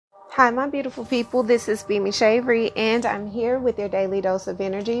Hi, my beautiful people. This is Beamy Shavery, and I'm here with your daily dose of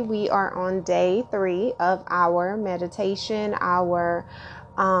energy. We are on day 3 of our meditation, our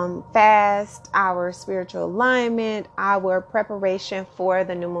fast, our spiritual alignment, our preparation for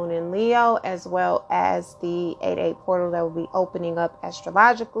the new moon in Leo, as well as the 8/8 portal that will be opening up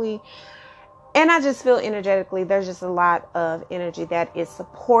astrologically. And I just feel energetically, there's just a lot of energy that is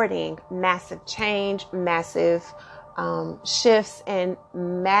supporting massive change, massive shifts, and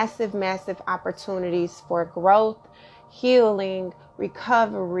massive opportunities for growth, healing,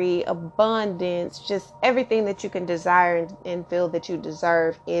 recovery, abundance. Just everything that you can desire and feel that you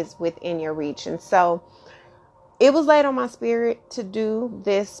deserve is within your reach. And so it was laid on my spirit to do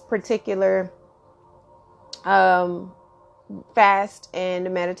this particular fast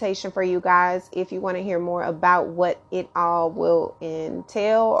and meditation for you guys. If you want to hear more about what it all will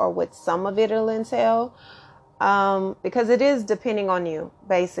entail, or what some of it will entail, because it is depending on you.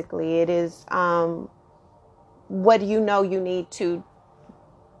 Basically, it is what you need to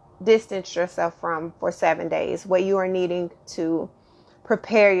distance yourself from for 7 days, what you are needing to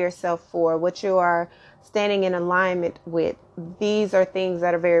prepare yourself for, what you are standing in alignment with. These are things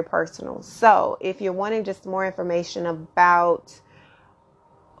that are very personal. So if you're wanting just more information about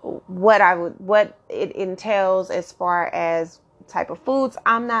what it entails as far as type of foods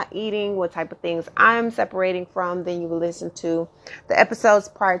I'm not eating, what type of things I'm separating from, then you will listen to the episodes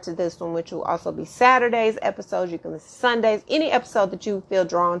prior to this one, which will also be Saturday's episodes. You can listen to Sundays. Any episode that you feel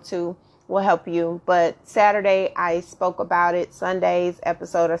drawn to will help you. But Saturday, I spoke about it. Sunday's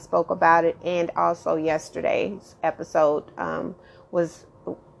episode, I spoke about it. And also yesterday's episode was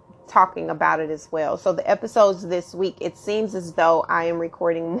talking about it as well. So the episodes this week, it seems as though I am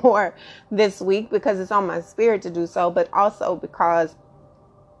recording more this week because it's on my spirit to do so, but also because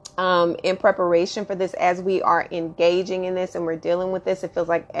in preparation for this, as we are engaging in this and we're dealing with this, it feels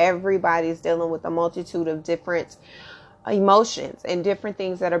like everybody's dealing with a multitude of different emotions and different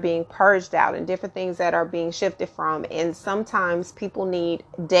things that are being purged out and different things that are being shifted from. And sometimes people need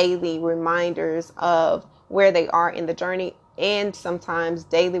daily reminders of where they are in the journey. And sometimes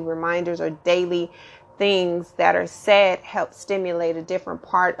daily reminders or daily things that are said help stimulate a different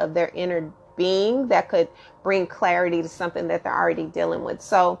part of their inner being that could bring clarity to something that they're already dealing with.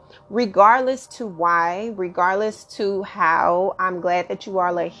 So regardless to why, regardless to how, I'm glad that you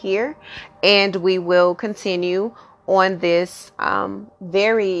all are here, and we will continue on this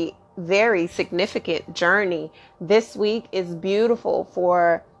very significant journey. This week is beautiful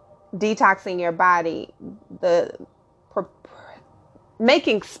for detoxing your body,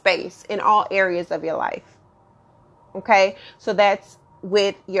 making space in all areas of your life. Okay, so that's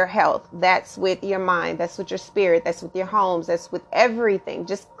with your health, that's with your mind, that's with your spirit, that's with your homes, that's with everything.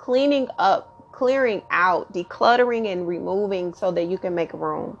 Just cleaning up, clearing out, decluttering and removing so that you can make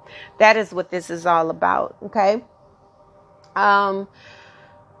room. That is what this is all about. Okay.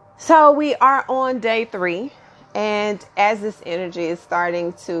 So we are on day 3, and as this energy is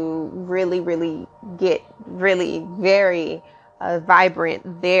starting to really get very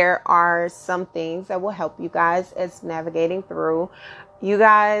vibrant, there are some things that will help you guys as navigating through. You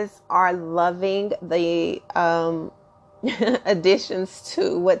guys are loving the additions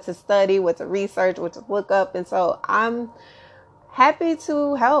to what to study, what to research, what to look up, and so I'm happy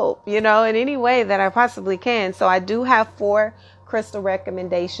to help, in any way that I possibly can. So I do have 4 crystal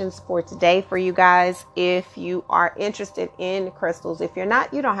recommendations for today for you guys. If you are interested in crystals, if you're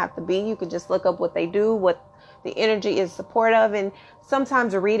not, you don't have to be. You can just look up what they do, what the energy is supportive, and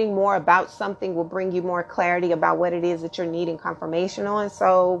sometimes reading more about something will bring you more clarity about what it is that you're needing confirmation on.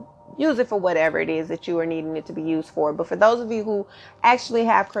 So use it for whatever it is that you are needing it to be used for. But for those of you who actually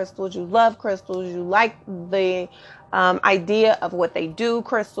have crystals, you love crystals, you like the idea of what they do,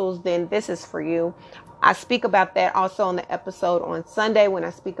 crystals, then this is for you. I speak about that also on the episode on Sunday when I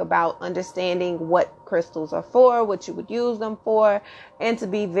speak about understanding what crystals are for, what you would use them for, and to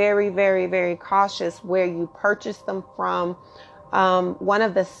be very cautious where you purchase them from. One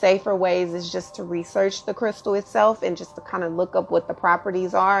of the safer ways is just to research the crystal itself and just to kind of look up what the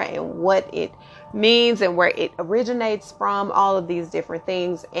properties are and what it means and where it originates from, all of these different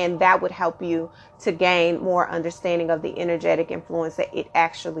things. And that would help you to gain more understanding of the energetic influence that it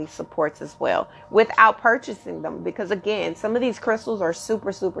actually supports as well without purchasing them. Because again, some of these crystals are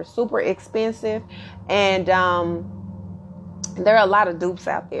super expensive, and there are a lot of dupes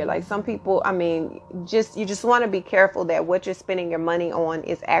out there. Like some people, you just want to be careful that what you're spending your money on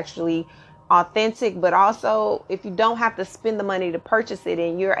is actually authentic, but also if you don't have to spend the money to purchase it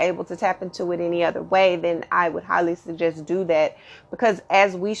and you're able to tap into it any other way, then I would highly suggest do that, because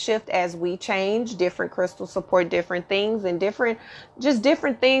as we shift, as we change, different crystals support different things, and different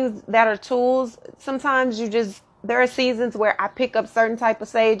things that are tools. Sometimes there are seasons where I pick up certain type of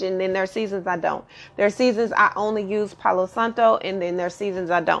sage, and then there are seasons I don't. There are seasons I only use Palo Santo, and then there are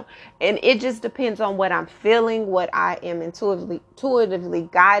seasons I don't. And it just depends on what I'm feeling, what I am intuitively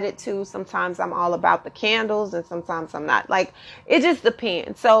guided to. Sometimes I'm all about the candles, and sometimes I'm not. Like, it just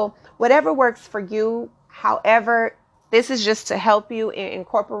depends. So whatever works for you. However, this is just to help you in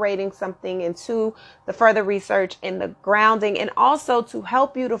incorporating something into the further research and the grounding, and also to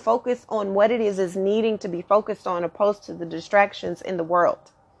help you to focus on what it is needing to be focused on, opposed to the distractions in the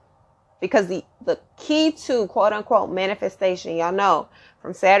world. Because the key to quote unquote manifestation, y'all know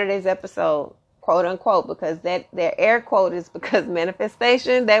from Saturday's episode, quote unquote, because that their air quote is because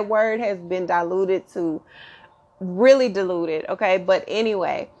manifestation, that word has been diluted to really diluted. Okay. But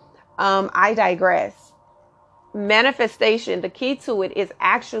anyway, I digress. Manifestation, the key to it is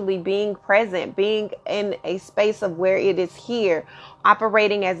actually being present, being in a space of where it is here,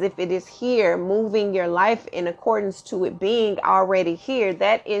 operating as if it is here, moving your life in accordance to it being already here.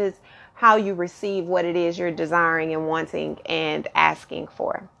 That is how you receive what it is you're desiring and wanting and asking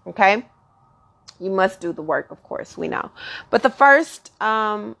for. Okay. You must do the work, of course, we know. But the first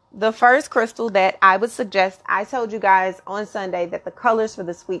crystal that I would suggest, I told you guys on Sunday that the colors for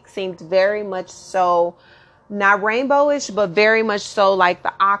this week seemed very much so not rainbowish, but very much so like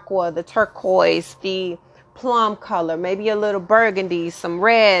the aqua, the turquoise, the plum color, maybe a little burgundy, some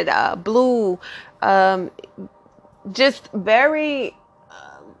red, blue, just very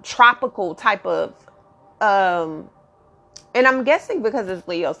tropical type of, and I'm guessing because it's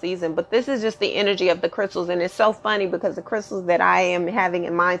Leo season, but this is just the energy of the crystals. And it's so funny because the crystals that I am having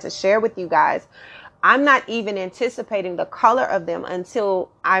in mind to share with you guys, I'm not even anticipating the color of them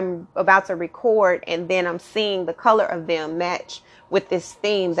until I'm about to record, and then I'm seeing the color of them match with this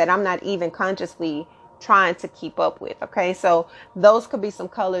theme that I'm not even consciously trying to keep up with. Okay, so those could be some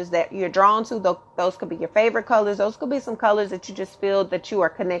colors that you're drawn to. Those could be your favorite colors. Those could be some colors that you just feel that you are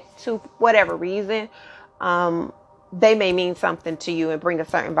connected to for whatever reason. They may mean something to you and bring a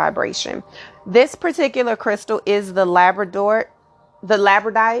certain vibration. This particular crystal is the labradorite.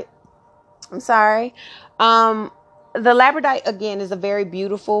 I'm sorry. The labradorite, again, is a very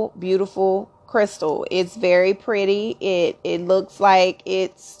beautiful, beautiful crystal. It's very pretty. It looks like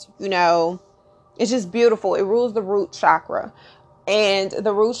it's just beautiful. It rules the root chakra. And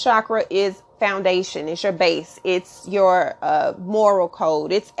the root chakra is foundation. It's your base. It's your moral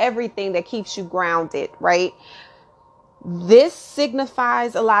code. It's everything that keeps you grounded, right? This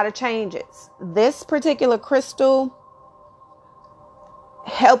signifies a lot of changes. This particular crystal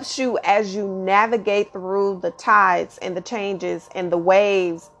helps you as you navigate through the tides and the changes and the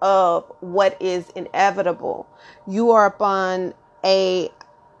waves of what is inevitable. You are upon a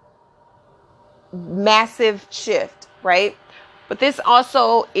massive shift, right? But this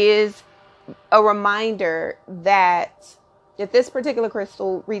also is a reminder that if this particular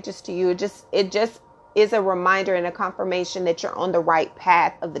crystal reaches to you, it just is a reminder and a confirmation that you're on the right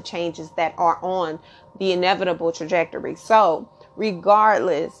path of the changes that are on the inevitable trajectory. So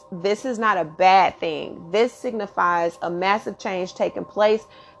regardless, this is not a bad thing. This signifies a massive change taking place,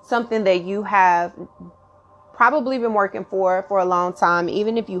 something that you have probably been working for a long time.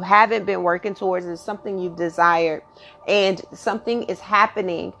 Even if you haven't been working towards it, something you've desired, and something is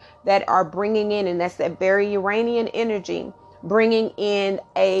happening that are bringing in, and that's that very Uranian energy, bringing in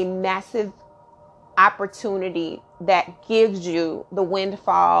a massive opportunity that gives you the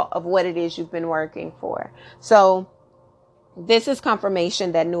windfall of what it is you've been working for. So this is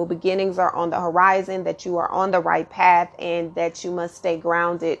confirmation that new beginnings are on the horizon, that you are on the right path, and that you must stay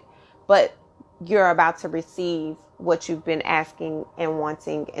grounded, but you're about to receive what you've been asking and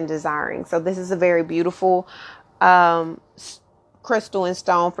wanting and desiring. So this is a very beautiful crystal and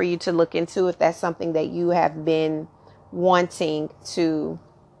stone for you to look into if that's something that you have been wanting to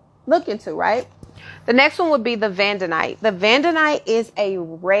look into, right? The next one would be the Vandonite. The Vandonite is a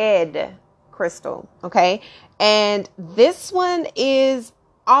red crystal, okay? And this one is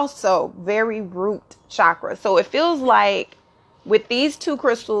also very root chakra. So it feels like with these two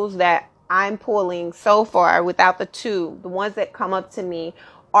crystals that I'm pulling so far, without the ones that come up to me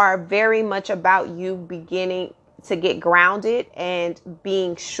are very much about you beginning to get grounded and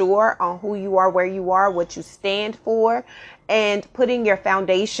being sure on who you are, where you are, what you stand for, and putting your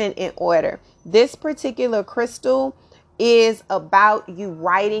foundation in order. This particular crystal is about you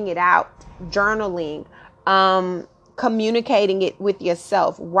writing it out, journaling, communicating it with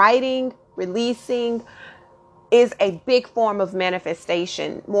yourself, writing, releasing is a big form of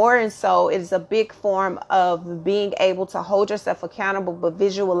manifestation. More and so, it is a big form of being able to hold yourself accountable, but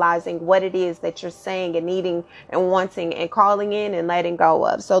visualizing what it is that you're saying and needing and wanting and calling in and letting go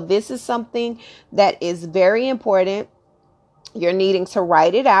of. So this is something that is very important. You're needing to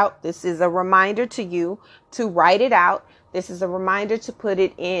write it out. This is a reminder to you to write it out. This is a reminder to put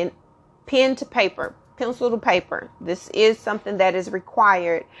it in pen to paper, pencil to paper. This is something that is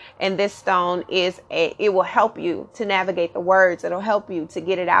required. And this stone it will help you to navigate the words. It'll help you to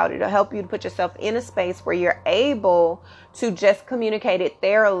get it out. It'll help you to put yourself in a space where you're able to just communicate it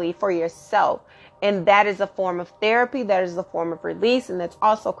thoroughly for yourself. And that is a form of therapy. That is a form of release. And that's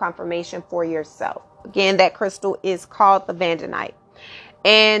also confirmation for yourself. Again, that crystal is called the Vanadonite.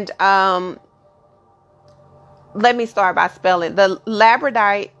 And let me start by spelling. The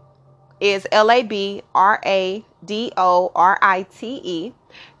labradorite is Labradorite.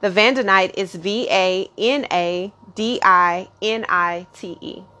 The Vanadonite is Vanadinite.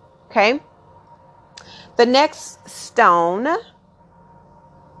 Okay. The next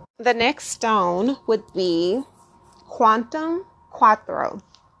stone would be Quantum Quattro.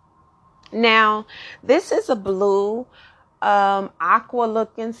 Now, this is a blue, aqua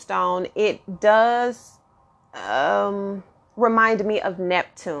looking stone. It does remind me of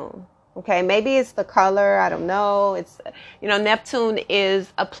Neptune. Okay, maybe it's the color. I don't know. It's, Neptune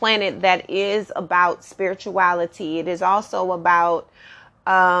is a planet that is about spirituality. It is also about,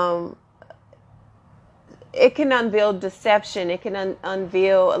 it can unveil deception. It can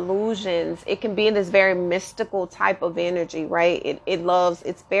unveil illusions. It can be in this very mystical type of energy, right?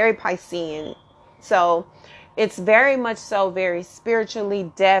 It's very Piscean. So it's very much so very spiritually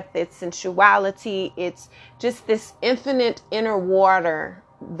depth. It's sensuality. It's just this infinite inner water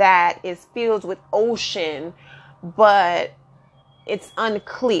that is filled with ocean, but it's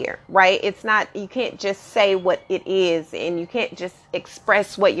unclear, right? It's not, you can't just say what it is, and you can't just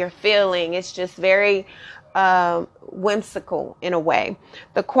express what you're feeling. It's just very whimsical in a way.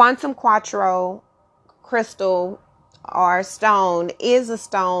 The Quantum Quattro crystal or stone is a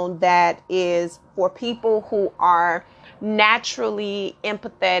stone that is for people who are naturally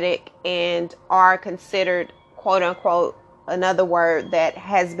empathetic and are considered, quote unquote, another word that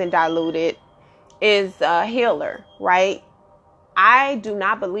has been diluted is a healer, right? I do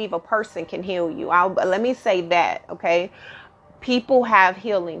not believe a person can heal you. Let me say that, okay? People have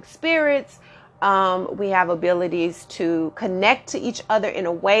healing spirits. We have abilities to connect to each other in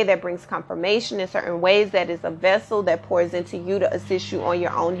a way that brings confirmation in certain ways, that is a vessel that pours into you to assist you on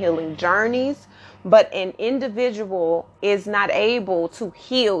your own healing journeys. But an individual is not able to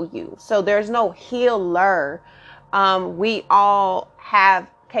heal you. So there's no healer. We all have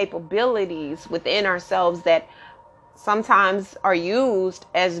capabilities within ourselves that sometimes are used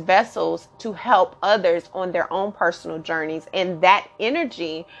as vessels to help others on their own personal journeys. And that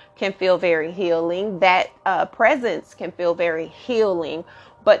energy can feel very healing. That presence can feel very healing.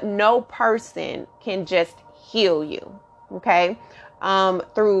 But no person can just heal you. Okay?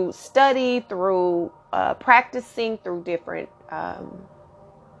 Through study, through practicing, through different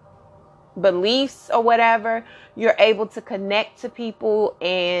beliefs or whatever, you're able to connect to people,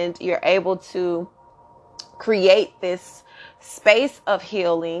 and you're able to create this space of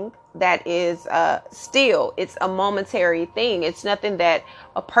healing that is it's a momentary thing. It's nothing that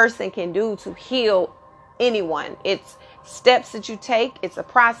a person can do to heal anyone. It's steps that you take. It's a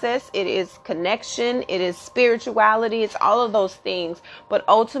process. It is connection. It is spirituality. It's all of those things. But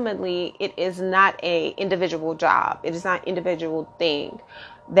ultimately, it is not a individual job. It is not an individual thing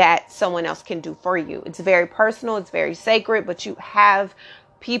that someone else can do for you. It's very personal. It's very sacred. But you have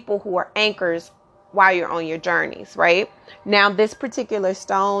people who are anchors while you're on your journeys, right? Now, this particular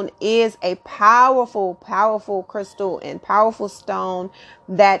stone is a powerful, powerful crystal and powerful stone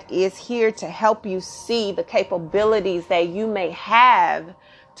that is here to help you see the capabilities that you may have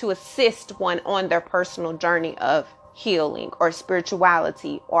to assist one on their personal journey of healing or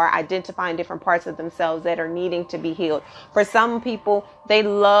spirituality, or identifying different parts of themselves that are needing to be healed. For some people, they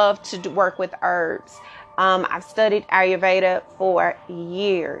love to work with herbs. I've studied Ayurveda for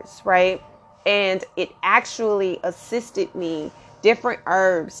years, right? And it actually assisted me. Different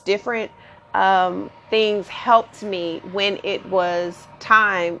herbs, different things helped me when it was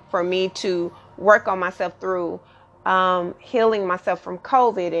time for me to work on myself through healing myself from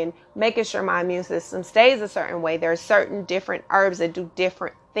COVID and making sure my immune system stays a certain way. There are certain different herbs that do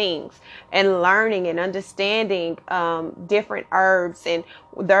different things, and learning and understanding different herbs and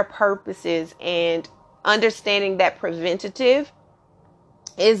their purposes, and understanding that preventative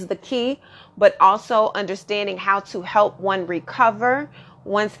is the key, but also understanding how to help one recover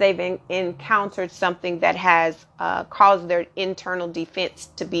once they've encountered something that has caused their internal defense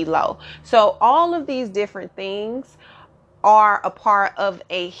to be low. So all of these different things are a part of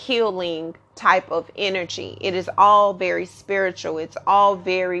a healing type of energy. It is all very spiritual. It's all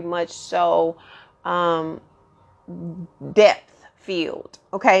very much so depth field.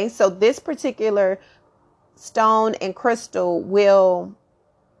 Okay, so this particular stone and crystal will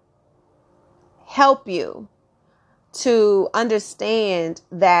help you to understand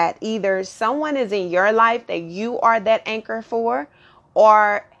that either someone is in your life that you are that anchor for,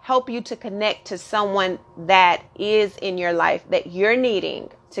 or help you to connect to someone that is in your life that you're needing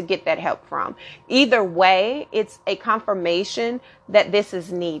to get that help from. Either way, it's a confirmation that this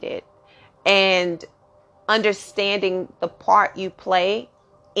is needed, and understanding the part you play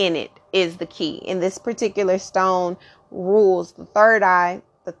in it is the key. And this particular stone rules the third eye,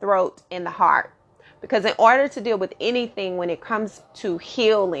 the throat, and the heart. Because in order to deal with anything when it comes to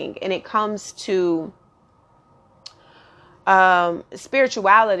healing and it comes to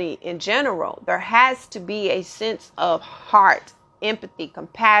spirituality in general, there has to be a sense of heart, empathy,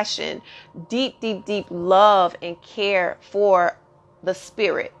 compassion, deep, deep, deep love and care for the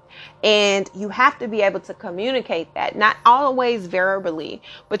spirit. And you have to be able to communicate that, not always verbally,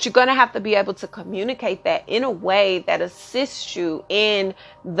 but you're going to have to be able to communicate that in a way that assists you in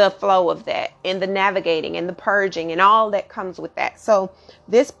the flow of that, in the navigating and the purging and all that comes with that. So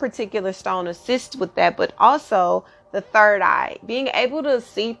this particular stone assists with that, but also the third eye, being able to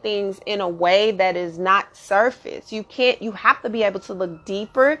see things in a way that is not surface. You have to be able to look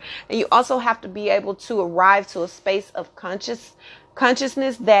deeper, and you also have to be able to arrive to a space of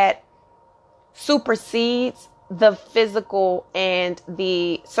consciousness that supersedes the physical and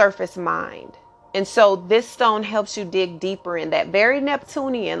the surface mind. And so this stone helps you dig deeper in that. Very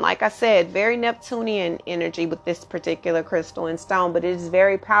Neptunian, like I said, very Neptunian energy with this particular crystal and stone, but it is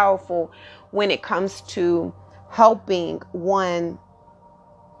very powerful when it comes to helping one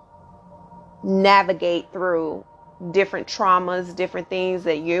navigate through different traumas, different things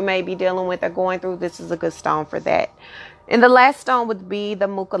that you may be dealing with or going through. This is a good stone for that. And the last stone would be the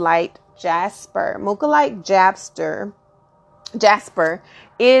Mucalite Jasper. Mucalite Jasper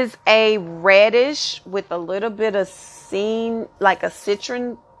is a reddish with a little bit of like a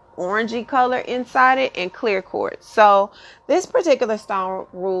citron orangey color inside it, and clear quartz. So this particular stone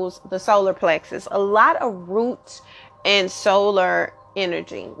rules the solar plexus. A lot of root and solar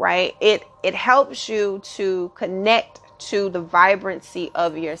energy, right? It helps you to connect to the vibrancy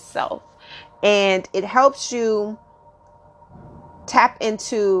of yourself, and it helps you tap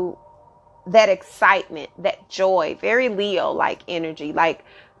into that excitement, that joy, very Leo like energy, like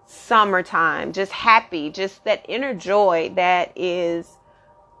summertime, just happy, just that inner joy that is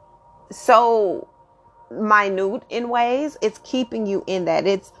so minute in ways. It's keeping you in that.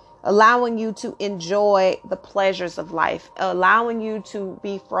 It's allowing you to enjoy the pleasures of life, allowing you to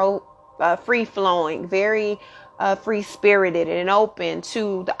be free flowing, very free spirited and open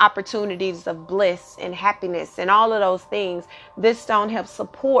to the opportunities of bliss and happiness and all of those things. This stone helps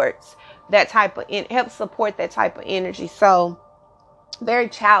support that type of energy. So very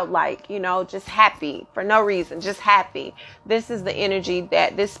childlike, just happy for no reason, just happy. This is the energy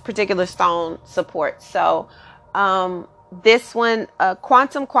that this particular stone supports. So this one,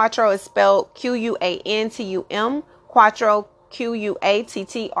 Quantum Quattro is spelled Quantum, Quattro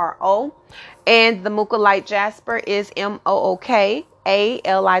Quattro, and the Mucalite Jasper is Mookalite.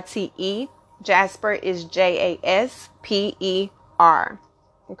 Jasper is Jasper.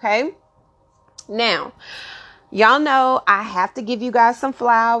 Okay, now y'all know I have to give you guys some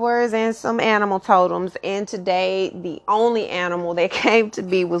flowers and some animal totems, and today the only animal that came to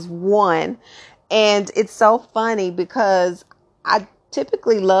me was one. And it's so funny because I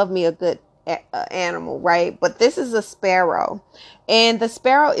typically love me a good animal, right? But this is a sparrow, and the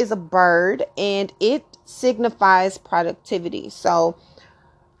sparrow is a bird, and it signifies productivity. So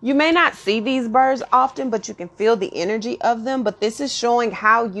you may not see these birds often, but you can feel the energy of them. But this is showing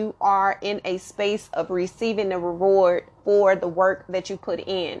how you are in a space of receiving the reward for the work that you put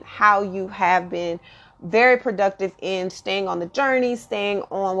in, how you have been very productive in staying on the journey, staying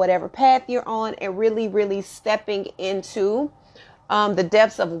on whatever path you're on, and really, really stepping into the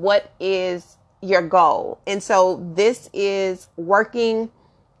depths of what is your goal. And so this is working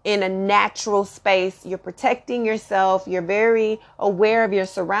in a natural space. You're protecting yourself. You're very aware of your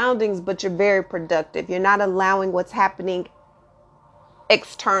surroundings, but you're very productive. You're not allowing what's happening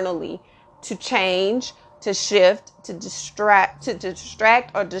externally to change, to shift, to distract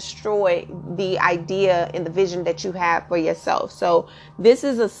or destroy the idea and the vision that you have for yourself. So this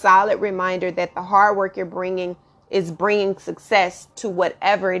is a solid reminder that the hard work you're bringing is bringing success to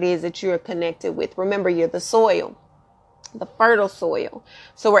whatever it is that you're connected with. Remember, you're the soil, the fertile soil.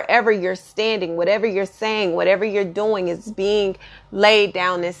 So wherever you're standing, whatever you're saying, whatever you're doing is being laid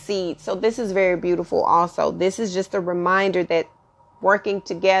down as seed. So this is very beautiful also. This is just a reminder that working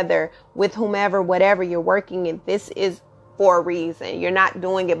together with whomever, whatever you're working in, this is for a reason. You're not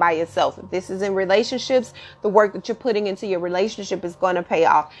doing it by yourself. If this is in relationships, the work that you're putting into your relationship is going to pay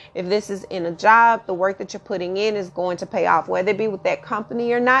off. If this is in a job, the work that you're putting in is going to pay off. Whether it be with that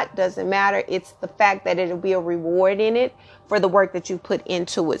company or not, doesn't matter. It's the fact that it'll be a reward in it for the work that you put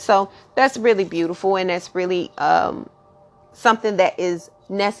into it. So that's really beautiful. And that's really something that is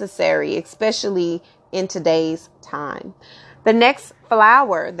necessary, especially in today's time. The next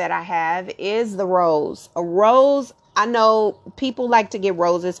flower that I have is the rose. A rose, I know people like to get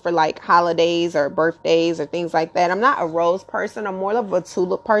roses for like holidays or birthdays or things like that. I'm not a rose person. I'm more of a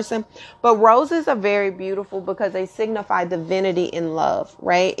tulip person. But roses are very beautiful because they signify divinity in love,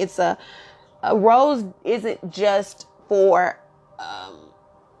 right? It's a rose isn't just for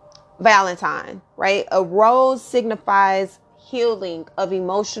Valentine, right? A rose signifies healing of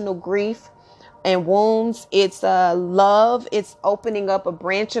emotional grief and wounds. It's love. It's opening up a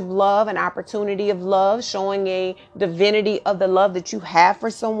branch of love, an opportunity of love, showing a divinity of the love that you have for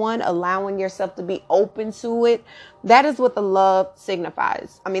someone, allowing yourself to be open to it. That is what the love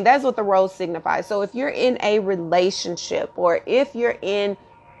signifies. I mean, that's what the rose signifies. So if you're in a relationship or if you're in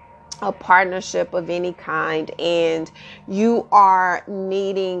a partnership of any kind and you are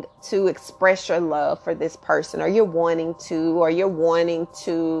needing to express your love for this person, or you're wanting to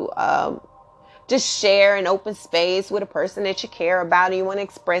just share an open space with a person that you care about and you want to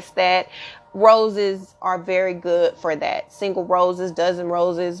express that, roses are very good for that. Single roses, dozen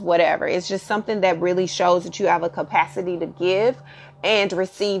roses, whatever. It's just something that really shows that you have a capacity to give and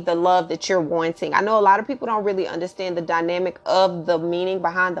receive the love that you're wanting. I know a lot of people don't really understand the dynamic of the meaning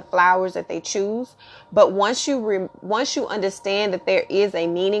behind the flowers that they choose. But once you understand that there is a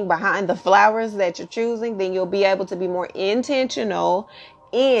meaning behind the flowers that you're choosing, then you'll be able to be more intentional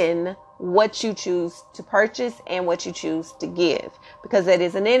in what you choose to purchase and what you choose to give, because that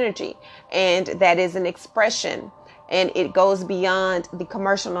is an energy and that is an expression, and it goes beyond the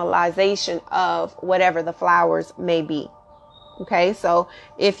commercialization of whatever the flowers may be. Okay, so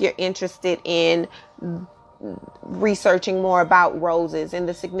if you're interested in researching more about roses and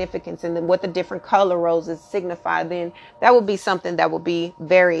the significance and what the different color roses signify, then that will be something that will be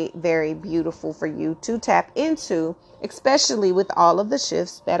very, very beautiful for you to tap into, especially with all of the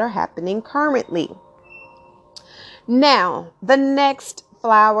shifts that are happening currently. Now, the next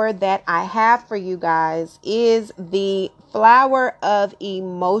flower that I have for you guys is the flower of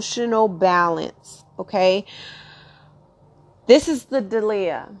emotional balance. Okay, this is the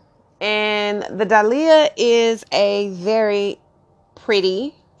dahlia. And the dahlia is a very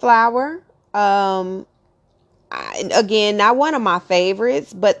pretty flower. Again, not one of my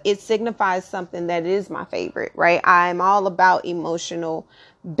favorites, but it signifies something that is my favorite, right? I'm all about emotional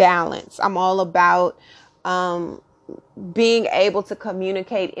balance. I'm all about being able to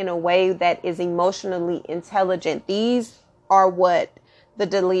communicate in a way that is emotionally intelligent. These are what the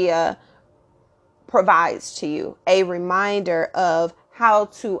dahlia provides to you. A reminder of how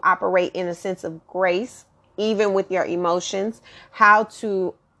to operate in a sense of grace, even with your emotions, how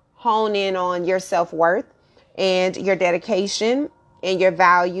to hone in on your self-worth and your dedication and your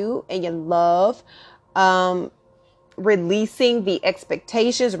value and your love, releasing the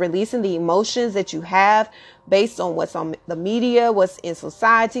expectations, releasing the emotions that you have based on what's on the media, what's in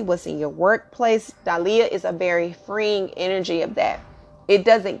society, what's in your workplace. Dahlia is a very freeing energy of that. It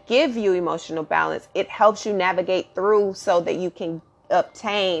doesn't give you emotional balance. It helps you navigate through so that you can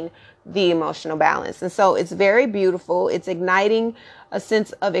obtain the emotional balance. And so it's very beautiful. It's igniting a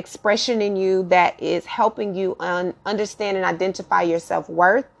sense of expression in you that is helping you understand and identify your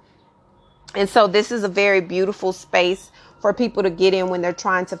self-worth. And so this is a very beautiful space for people to get in when they're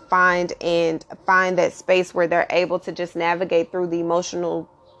trying to find that space where they're able to just navigate through the emotional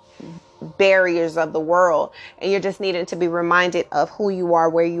barriers of the world. And you're just needing to be reminded of who you are,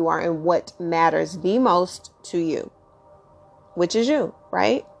 where you are, and what matters the most to you, which is you,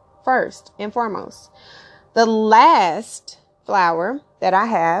 right? First and foremost. The last flower that I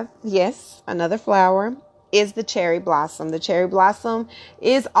have, yes, another flower, is the cherry blossom. The cherry blossom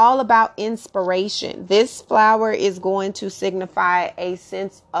is all about inspiration. This flower is going to signify a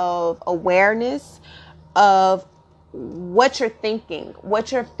sense of awareness of what you're thinking,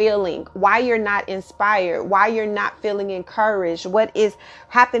 what you're feeling, why you're not inspired, why you're not feeling encouraged, what is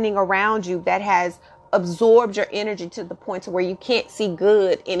happening around you that has absorbed your energy to the point to where you can't see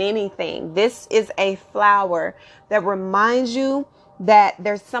good in anything. This is a flower that reminds you that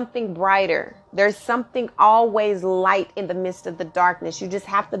there's something brighter. There's something always light in the midst of the darkness. You just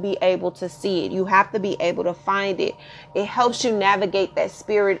have to be able to see it. You have to be able to find it. It helps you navigate that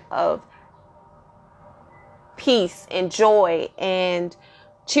spirit of peace and joy and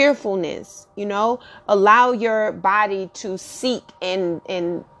cheerfulness. Allow your body to seek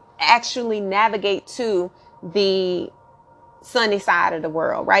and actually navigate to the sunny side of the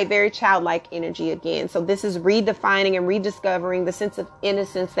world, right? Very childlike energy again. So this is redefining and rediscovering the sense of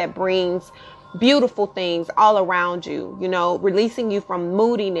innocence that brings beautiful things all around you, releasing you from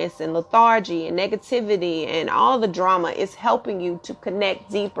moodiness and lethargy and negativity and all the drama. Is helping you to connect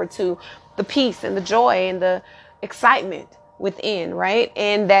deeper to the peace and the joy and the excitement within, right?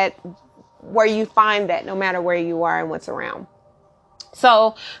 And that where you find that no matter where you are and what's around.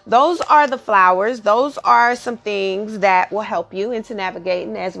 So those are the flowers. Those are some things that will help you into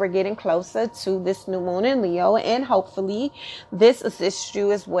navigating as we're getting closer to this new moon in Leo. And hopefully this assists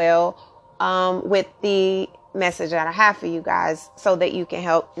you as well with the message that I have for you guys so that you can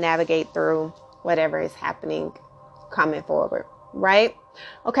help navigate through whatever is happening coming forward, right?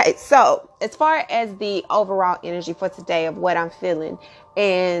 Okay, so as far as the overall energy for today of what I'm feeling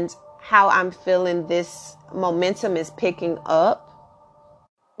and how I'm feeling this momentum is picking up,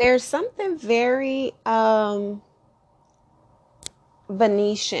 there's something very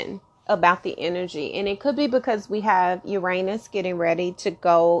Venetian about the energy. And it could be because we have Uranus getting ready to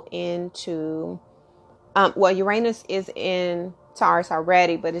go into, Uranus is in Taurus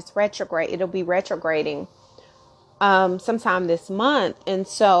already, but it's retrograde. It'll be retrograding sometime this month. And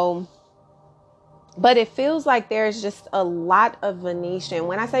so, but it feels like there's just a lot of Venetian.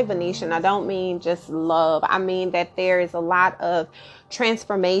 When I say Venetian, I don't mean just love. I mean that there is a lot of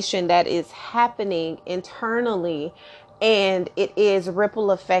transformation that is happening internally, and it is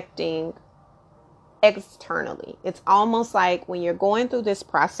ripple affecting externally. It's almost like when you're going through this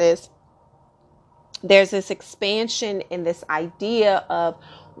process, there's this expansion in this idea of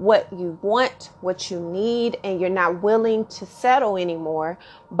what you want, what you need, and you're not willing to settle anymore.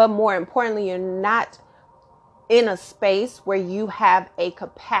 But more importantly, you're not in a space where you have a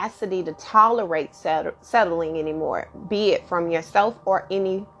capacity to tolerate settling anymore, be it from yourself or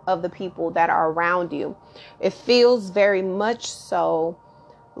any of the people that are around you. It feels very much so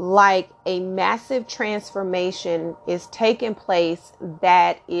like a massive transformation is taking place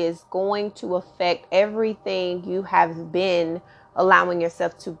that is going to affect everything you have been allowing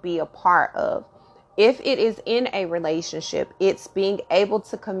yourself to be a part of. If it is in a relationship, it's being able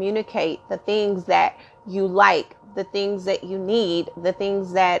to communicate the things that you like, the things that you need, the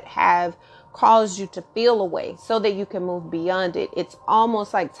things that have caused you to feel away so that you can move beyond it. It's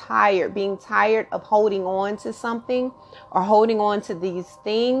almost like being tired of holding on to something or holding on to these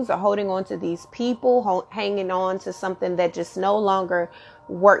things or holding on to these people, hanging on to something that just no longer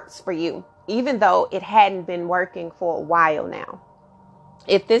works for you, even though it hadn't been working for a while now.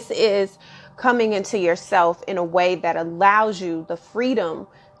 If this is coming into yourself in a way that allows you the freedom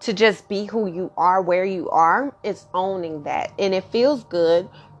to just be who you are, where you are, it's owning that. And it feels good,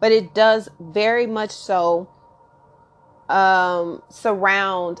 but it does very much so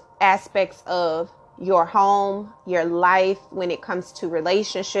surround aspects of your home, your life when it comes to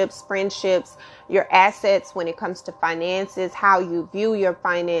relationships, friendships, your assets when it comes to finances, how you view your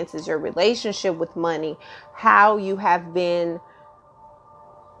finances, your relationship with money, how you have been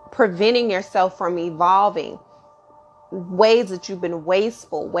preventing yourself from evolving, ways that you've been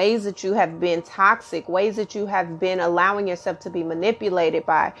wasteful, ways that you have been toxic, ways that you have been allowing yourself to be manipulated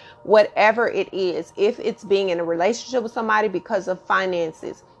by whatever it is. If it's being in a relationship with somebody because of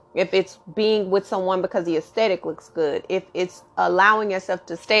finances, if it's being with someone because the aesthetic looks good, if it's allowing yourself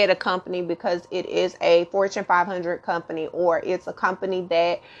to stay at a company because it is a Fortune 500 company, or it's a company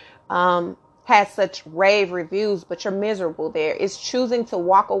that has such rave reviews, but you're miserable there. It's choosing to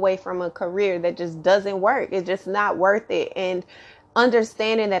walk away from a career that just doesn't work. It's just not worth it. And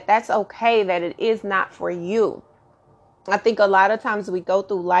understanding that that's okay, that it is not for you. I think a lot of times we go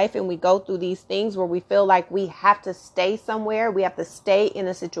through life and we go through these things where we feel like we have to stay somewhere. We have to stay in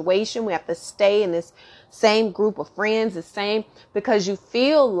a situation. We have to stay in this same group of friends, the same, because you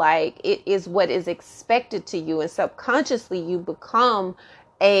feel like it is what is expected to you. And subconsciously you become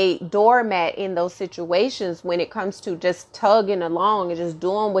a doormat in those situations when it comes to just tugging along and just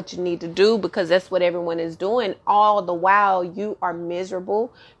doing what you need to do because that's what everyone is doing. All the while you are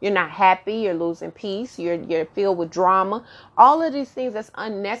miserable, you're not happy, you're losing peace, you're filled with drama. All of these things that's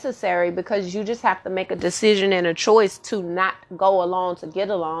unnecessary because you just have to make a decision and a choice to not go along to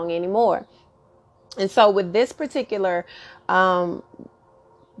get along anymore. And so with this particular,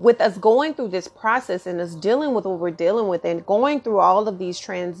 with us going through this process and us dealing with what we're dealing with and going through all of these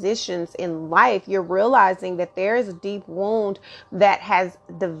transitions in life, you're realizing that there is a deep wound that has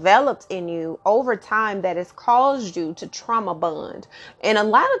developed in you over time that has caused you to trauma bond. And a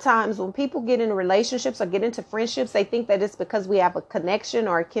lot of times when people get in relationships or get into friendships, they think that it's because we have a connection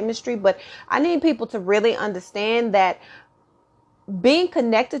or a chemistry. But I need people to really understand that being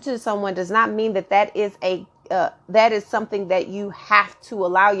connected to someone does not mean that that is something that you have to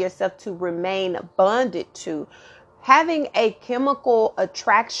allow yourself to remain bonded to. Having a chemical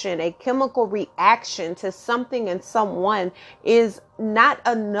attraction, a chemical reaction to something and someone is not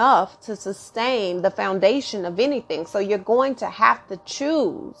enough to sustain the foundation of anything. So you're going to have to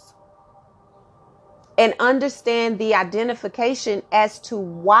choose and understand the identification as to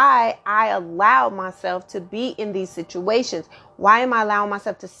why I allow myself to be in these situations. Why am I allowing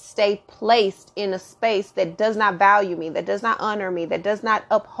myself to stay placed in a space that does not value me, that does not honor me, that does not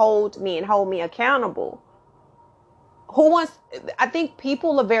uphold me and hold me accountable? I think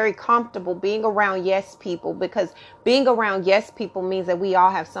people are very comfortable being around yes people, because being around yes people means that we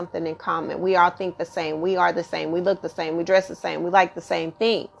all have something in common. We all think the same. We are the same. We look the same. We dress the same. We like the same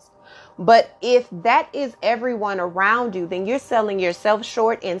things. But if that is everyone around you, then you're selling yourself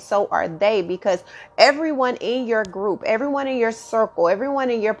short, and so are they, because everyone in your group, everyone in your circle,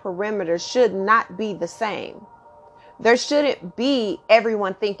 everyone in your perimeter should not be the same. There shouldn't be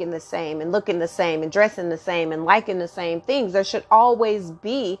everyone thinking the same and looking the same and dressing the same and liking the same things. There should always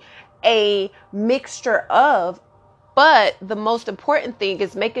be a mixture of, but the most important thing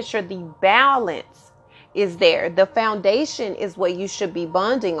is making sure the balance is there. The foundation is what you should be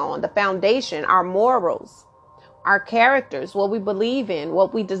bonding on. The foundation, our morals, our characters, what we believe in,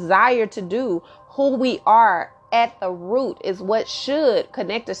 what we desire to do, who we are at the root is what should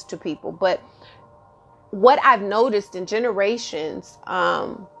connect us to people. But what I've noticed in generations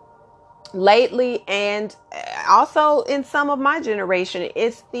lately, and also in some of my generation,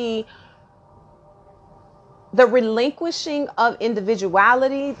 is the relinquishing of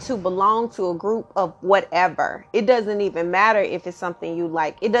individuality to belong to a group of whatever. It doesn't even matter if it's something you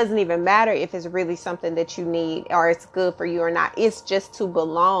like. It doesn't even matter if it's really something that you need or it's good for you or not. It's just to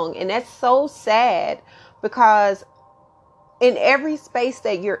belong. And that's so sad, because in every space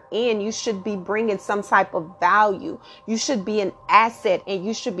that you're in, you should be bringing some type of value. You should be an asset, and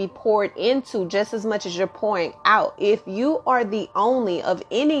you should be poured into just as much as you're pouring out. If you are the only of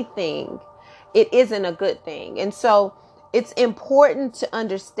anything, it isn't a good thing. And so it's important to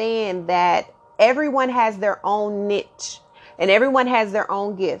understand that everyone has their own niche, and everyone has their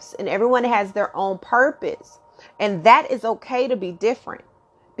own gifts, and everyone has their own purpose. And that is okay to be different,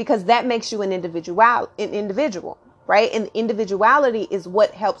 because that makes you an individual. Right? And individuality is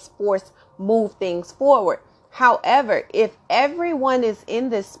what helps move things forward. However, if everyone is in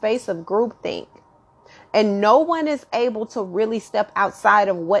this space of groupthink and no one is able to really step outside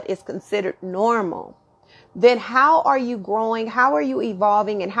of what is considered normal, then how are you growing? How are you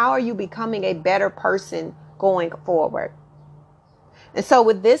evolving? And how are you becoming a better person going forward? And so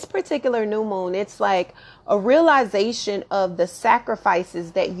with this particular new moon, it's like a realization of the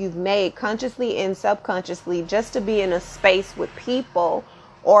sacrifices that you've made consciously and subconsciously just to be in a space with people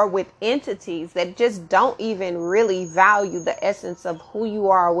or with entities that just don't even really value the essence of who you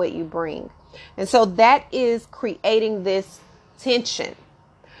are or what you bring. And so that is creating this tension.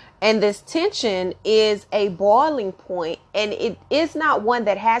 And this tension is a boiling point, and it is not one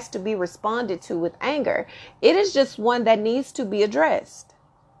that has to be responded to with anger. It is just one that needs to be addressed.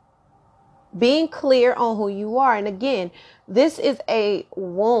 Being clear on who you are. And again, this is a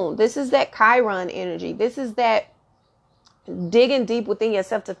wound. This is that Chiron energy. This is that digging deep within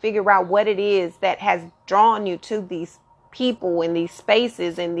yourself to figure out what it is that has drawn you to these people and these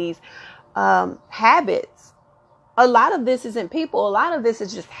spaces and these habits. A lot of this isn't people. A lot of this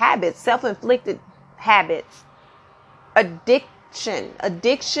is just habits, self-inflicted habits,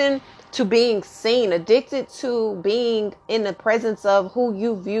 addiction to being seen, addicted to being in the presence of who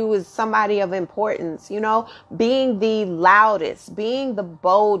you view as somebody of importance, being the loudest, being the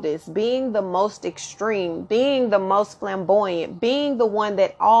boldest, being the most extreme, being the most flamboyant, being the one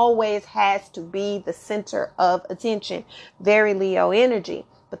that always has to be the center of attention. Very Leo energy.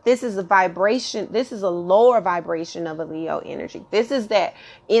 But this is a vibration. This is a lower vibration of a Leo energy. This is that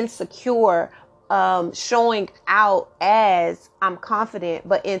insecure, showing out as I'm confident,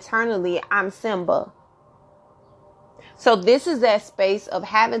 but internally I'm Simba. So this is that space of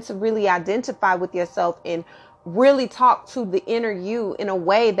having to really identify with yourself and really talk to the inner you in a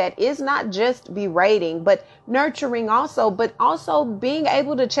way that is not just berating, but nurturing also, but also being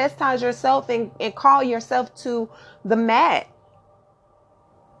able to chastise yourself and call yourself to the mat.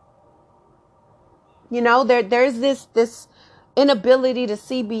 You know, there's this inability to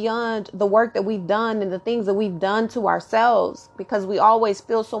see beyond the work that we've done and the things that we've done to ourselves, because we always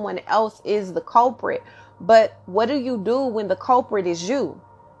feel someone else is the culprit. But what do you do when the culprit is you?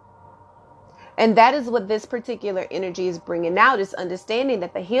 And that is what this particular energy is bringing out, is understanding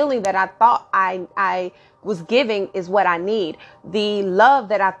that the healing that I thought I was giving is what I need. The love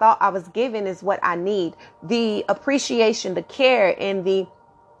that I thought I was giving is what I need. The appreciation, the care, and the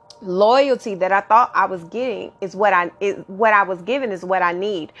loyalty that I thought I was getting is what I was given is what I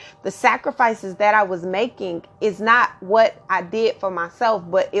need. The sacrifices that I was making is not what I did for myself,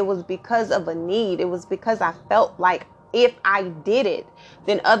 but it was because of a need. It was because I felt like if I did it,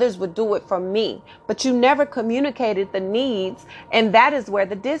 then others would do it for me. But you never communicated the needs, and that is where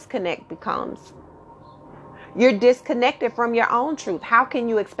the disconnect becomes. You're disconnected from your own truth. How can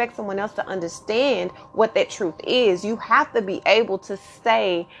you expect someone else to understand what that truth is? You have to be able to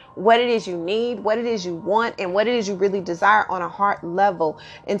say what it is you need, what it is you want, and what it is you really desire on a heart level.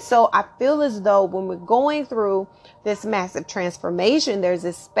 And so I feel as though when we're going through this massive transformation, there's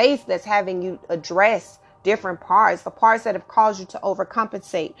this space that's having you address different parts, the parts that have caused you to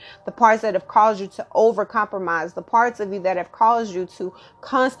overcompensate, the parts that have caused you to overcompromise, the parts of you that have caused you to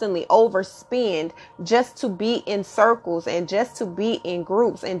constantly overspend just to be in circles and just to be in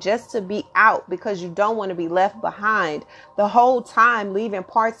groups and just to be out because you don't want to be left behind, the whole time leaving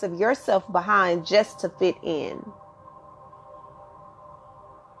parts of yourself behind just to fit in.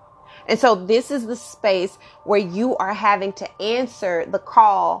 And so this is the space where you are having to answer the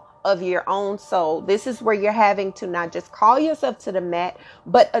call of your own soul. This is where you're having to not just call yourself to the mat,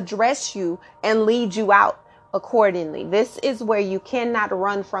 but address you and lead you out accordingly. This is where you cannot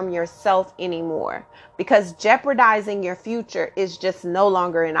run from yourself anymore, because jeopardizing your future is just no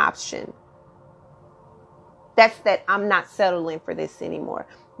longer an option. That's that I'm not settling for this anymore.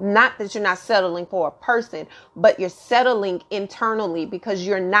 Not that you're not settling for a person, but you're settling internally because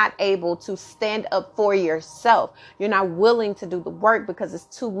you're not able to stand up for yourself. You're not willing to do the work because it's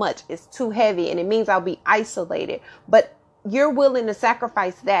too much. It's too heavy, and it means I'll be isolated. But you're willing to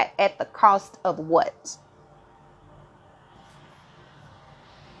sacrifice that at the cost of what?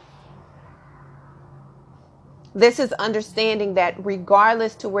 This is understanding that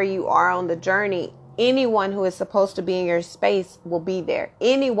regardless to where you are on the journey, anyone who is supposed to be in your space will be there.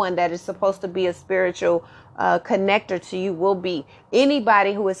 Anyone that is supposed to be a spiritual connector to you will be.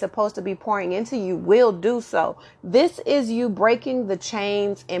 Anybody who is supposed to be pouring into you will do so. This is you breaking the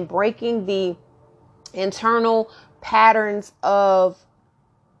chains and breaking the internal patterns of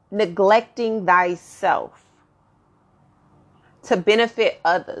neglecting thyself to benefit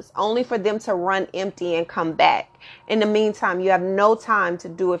others, only for them to run empty and come back. In the meantime, you have no time to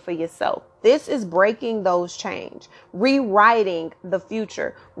do it for yourself. This is breaking those chains, rewriting the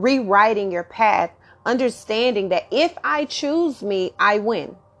future, rewriting your path, understanding that if I choose me, I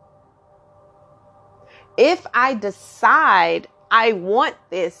win. If I decide I want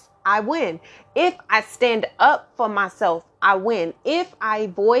this, I win. If I stand up for myself, I win. If I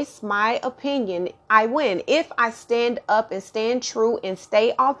voice my opinion, I win. If I stand up and stand true and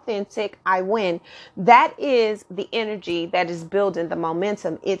stay authentic, I win. That is the energy that is building the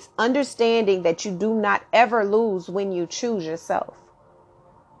momentum. It's understanding that you do not ever lose when you choose yourself.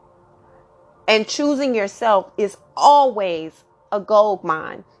 And choosing yourself is always a gold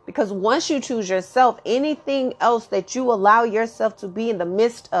mine, because once you choose yourself, anything else that you allow yourself to be in the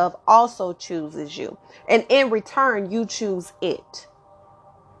midst of also chooses you. And in return, you choose it.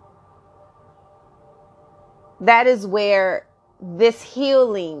 That is where this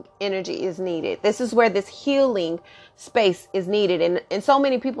healing energy is needed. This is where this healing space is needed. And so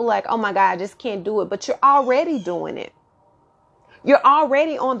many people are like, oh my God, I just can't do it. But you're already doing it. You're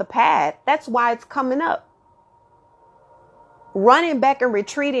already on the path. That's why it's coming up. Running back and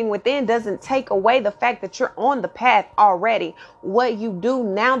retreating within doesn't take away the fact that you're on the path already. What you do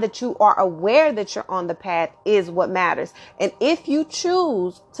now that you are aware that you're on the path is what matters. And if you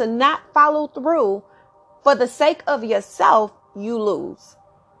choose to not follow through for the sake of yourself, you lose.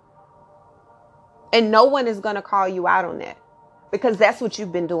 And no one is going to call you out on that, because that's what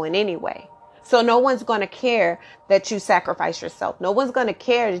you've been doing anyway. So no one's going to care that you sacrifice yourself. No one's going to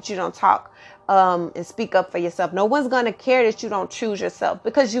care that you don't talk and speak up for yourself. No one's going to care that you don't choose yourself,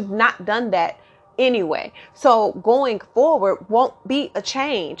 because you've not done that anyway. So going forward won't be a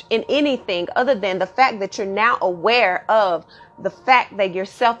change in anything other than the fact that you're now aware of the fact that you're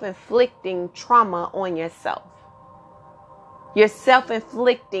self-inflicting trauma on yourself. You're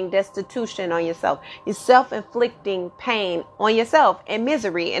self-inflicting destitution on yourself. You're self-inflicting pain on yourself and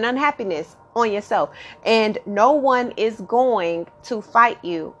misery and unhappiness on yourself. And no one is going to fight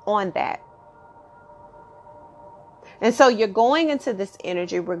you on that. And so you're going into this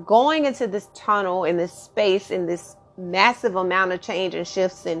energy. We're going into this tunnel, in this space, in this massive amount of change and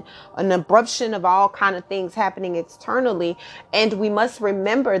shifts and an abruption of all kind of things happening externally. And we must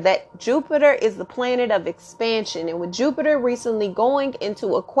remember that Jupiter is the planet of expansion. And with Jupiter recently going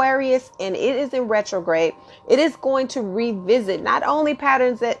into Aquarius, and it is in retrograde, it is going to revisit not only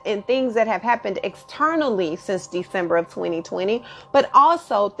patterns and things that have happened externally since December of 2020, but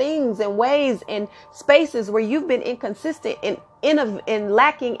also things and ways and spaces where you've been inconsistent in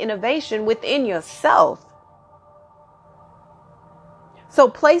lacking innovation within yourself. So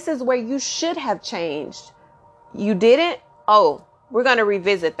places where you should have changed, you didn't. Oh, we're going to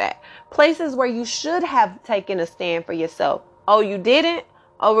revisit that. Places where you should have taken a stand for yourself. Oh, you didn't.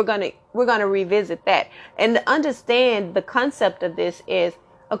 Oh, we're going to revisit that. And to understand the concept of this is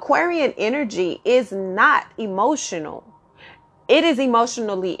Aquarian energy is not emotional. It is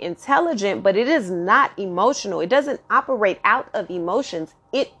emotionally intelligent, but it is not emotional. It doesn't operate out of emotions.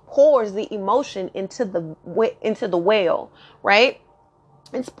 It pours the emotion into the well, right?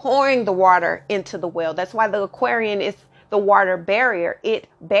 It's pouring the water into the well. That's why the Aquarian is the water barrier. It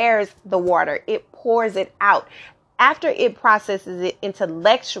bears the water. It pours it out. After it processes it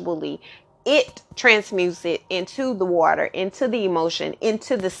intellectually, it transmutes it into the water, into the emotion,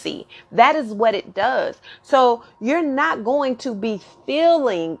 into the sea. That is what it does. So you're not going to be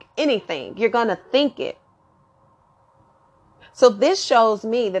feeling anything. You're going to think it. So this shows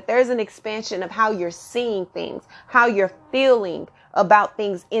me that there's an expansion of how you're seeing things, how you're feeling about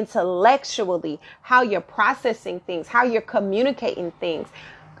things intellectually, how you're processing things, how you're communicating things.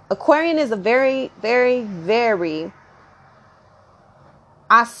 Aquarian is a very, very, very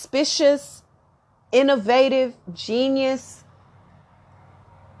auspicious, innovative, genius,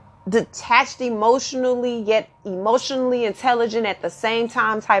 detached emotionally, yet emotionally intelligent at the same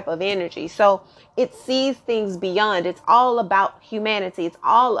time type of energy. So it sees things beyond. It's all about humanity. It's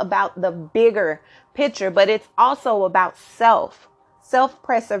all about the bigger picture, but it's also about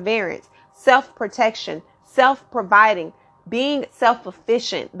self-perseverance, self-protection, self-providing, being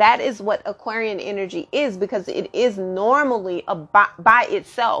self-efficient. That is what Aquarian energy is, because it is normally by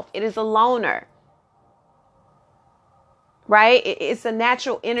itself. It is a loner, right? It's a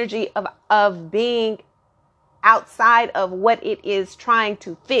natural energy of being outside of what it is trying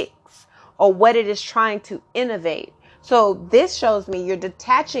to fix or what it is trying to innovate. So this shows me you're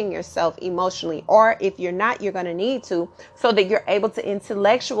detaching yourself emotionally, or if you're not, you're going to need to, so that you're able to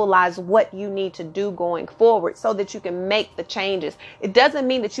intellectualize what you need to do going forward so that you can make the changes. It doesn't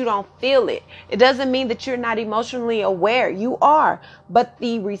mean that you don't feel it. It doesn't mean that you're not emotionally aware. You are. But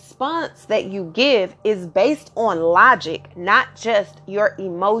the response that you give is based on logic, not just your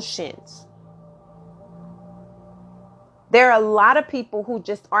emotions. There are a lot of people who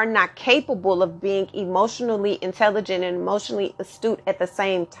just are not capable of being emotionally intelligent and emotionally astute at the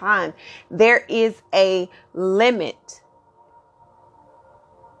same time. There is a limit.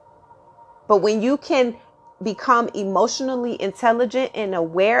 But when you can become emotionally intelligent and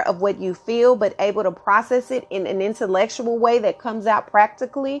aware of what you feel, but able to process it in an intellectual way that comes out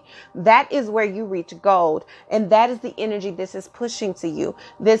practically, that is where you reach gold. And that is the energy this is pushing to you.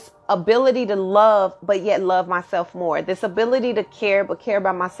 This ability to love, but yet love myself more. This ability to care, but care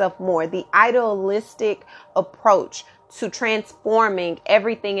about myself more. The idealistic approach to transforming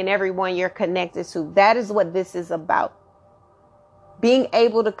everything and everyone you're connected to. That is what this is about. Being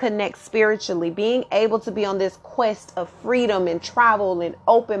able to connect spiritually, being able to be on this quest of freedom and travel and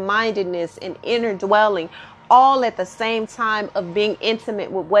open-mindedness and inner dwelling, all at the same time of being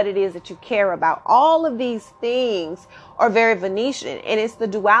intimate with what it is that you care about. All of these things are very Venetian, and it's the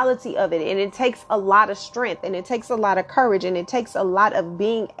duality of it. And it takes a lot of strength, and it takes a lot of courage, and it takes a lot of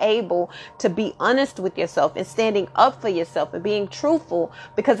being able to be honest with yourself and standing up for yourself and being truthful,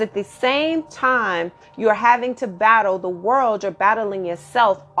 because at the same time you're having to battle the world, you're battling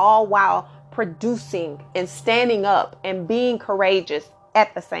yourself, all while producing and standing up and being courageous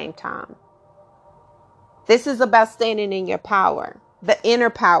at the same time. This is about standing in your power, the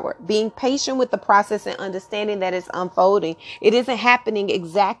inner power, being patient with the process and understanding that it's unfolding. It isn't happening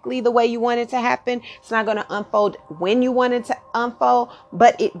exactly the way you want it to happen. It's not going to unfold when you want it to unfold,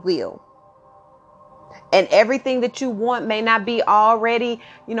 but it will. And everything that you want may not be already,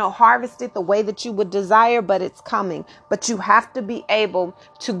 harvested the way that you would desire, but it's coming. But you have to be able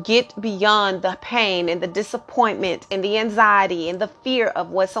to get beyond the pain and the disappointment and the anxiety and the fear of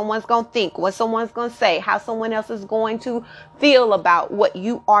what someone's going to think, what someone's going to say, how someone else is going to feel about what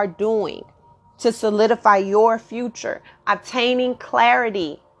you are doing to solidify your future, obtaining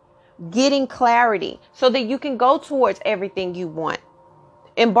clarity, getting clarity so that you can go towards everything you want.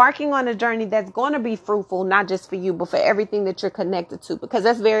 Embarking on a journey that's going to be fruitful, not just for you, but for everything that you're connected to, because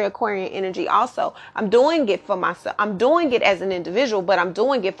that's very Aquarian energy. Also, I'm doing it for myself. I'm doing it as an individual, but I'm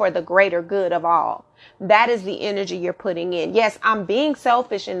doing it for the greater good of all. That is the energy you're putting in. Yes, I'm being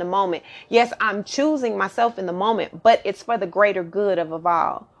selfish in the moment. Yes, I'm choosing myself in the moment, but it's for the greater good of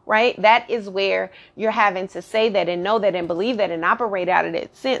all. Right? That is where you're having to say that and know that and believe that and operate out of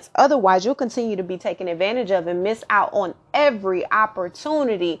that sense. Otherwise, you'll continue to be taken advantage of and miss out on every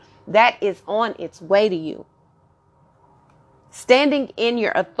opportunity that is on its way to you. Standing in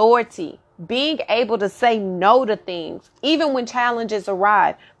your authority, being able to say no to things, even when challenges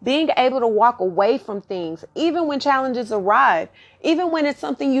arrive, being able to walk away from things, even when challenges arrive, even when it's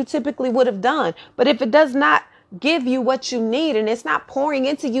something you typically would have done. But if it does not give you what you need and it's not pouring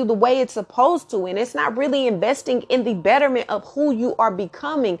into you the way it's supposed to, and it's not really investing in the betterment of who you are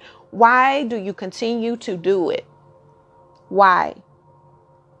becoming, why do you continue to do it? Why?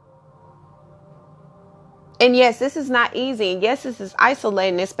 And yes, this is not easy. And yes, this is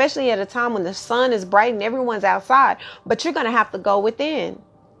isolating, especially at a time when the sun is bright and everyone's outside. But you're going to have to go within.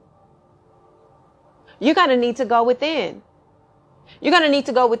 You're going to need to go within. You're going to need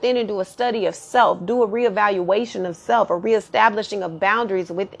to go within and do a study of self, do a reevaluation of self, a reestablishing of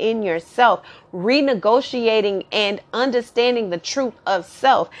boundaries within yourself, renegotiating and understanding the truth of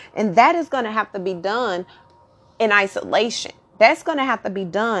self. And that is going to have to be done in isolation. That's going to have to be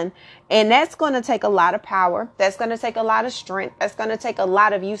done. And that's going to take a lot of power. That's going to take a lot of strength. That's going to take a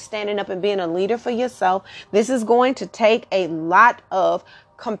lot of you standing up and being a leader for yourself. This is going to take a lot of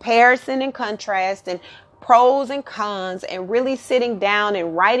comparison and contrast and pros and cons, and really sitting down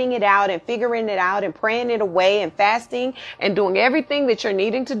and writing it out and figuring it out and praying it away and fasting and doing everything that you're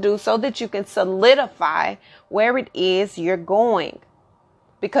needing to do so that you can solidify where it is you're going.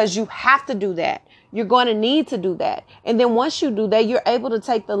 Because you have to do that. You're going to need to do that. And then once you do that, you're able to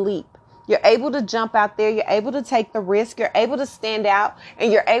take the leap. You're able to jump out there. You're able to take the risk. You're able to stand out,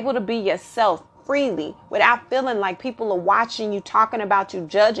 and you're able to be yourself freely without feeling like people are watching you, talking about you,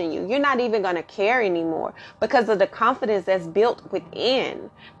 judging you. You're not even going to care anymore because of the confidence that's built within,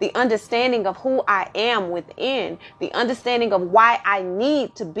 the understanding of who I am within, the understanding of why I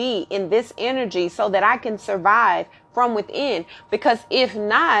need to be in this energy so that I can survive from within. Because if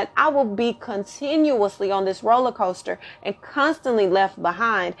not, I will be continuously on this roller coaster and constantly left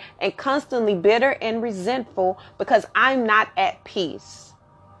behind and constantly bitter and resentful because I'm not at peace.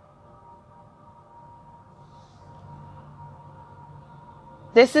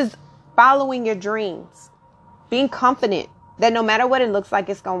 This is following your dreams, being confident that no matter what it looks like,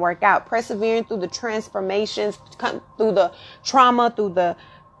 it's going to work out, persevering through the transformations, through the trauma, through the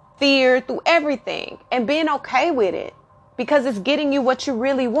fear, through everything, and being okay with it because it's getting you what you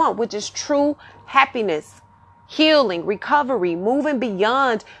really want, which is true happiness, healing, recovery, moving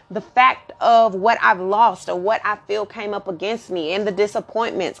beyond the fact of what I've lost or what I feel came up against me and the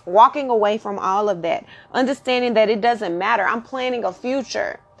disappointments, walking away from all of that, understanding that it doesn't matter. I'm planning a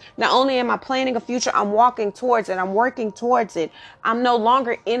future. Not only am I planning a future, I'm walking towards it. I'm working towards it. I'm no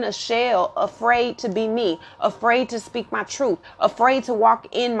longer in a shell, afraid to be me, afraid to speak my truth, afraid to walk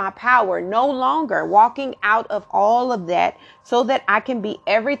in my power. No longer walking out of all of that so that I can be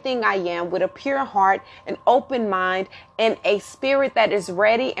everything I am with a pure heart, an open mind, and a spirit that is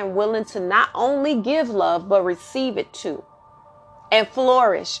ready and willing to not only give love, but receive it too and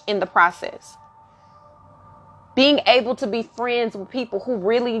flourish in the process. Being able to be friends with people who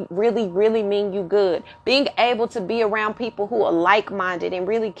really, really, really mean you good. Being able to be around people who are like-minded and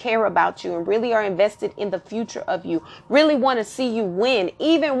really care about you and really are invested in the future of you. Really want to see you win,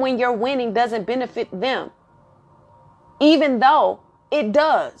 even when your winning doesn't benefit them. Even though it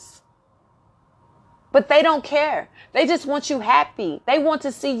does. But they don't care. They just want you happy. They want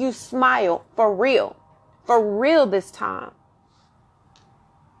to see you smile for real. For real this time.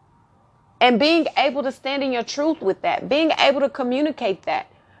 And being able to stand in your truth with that, being able to communicate that,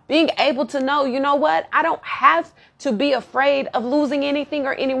 being able to know, you know what? I don't have to be afraid of losing anything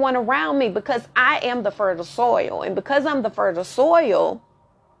or anyone around me because I am the fertile soil. And because I'm the fertile soil,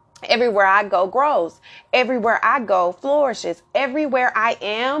 everywhere I go grows. Everywhere I go flourishes. Everywhere I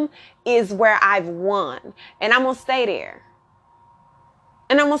am is where I've won. And I'm going to stay there.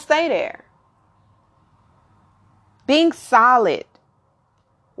 And I'm going to stay there. being solid,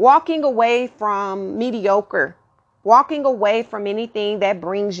 walking away from mediocre, walking away from anything that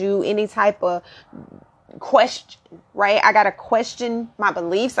brings you any type of question, right? I got to question my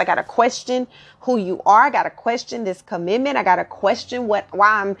beliefs. I got to question who you are. I got to question this commitment. I got to question why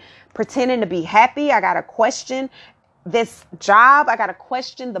I'm pretending to be happy. I got to question this job. I got to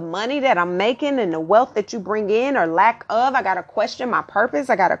question the money that I'm making and the wealth that you bring in or lack of. I got to question my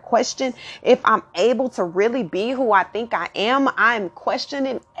purpose. I got to question if I'm able to really be who I think I am. I'm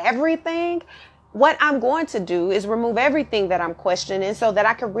questioning everything. What I'm going to do is remove everything that I'm questioning so that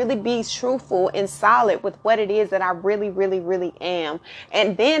I can really be truthful and solid with what it is that I really, really, really am.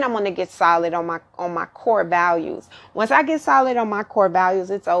 And then I'm going to get solid on my core values. Once I get solid on my core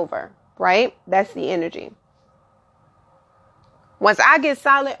values, it's over, right? That's the energy. Once I get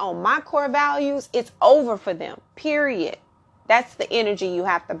solid on my core values, it's over for them, period. That's the energy you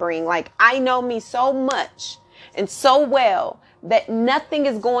have to bring. Like, I know me so much and so well that nothing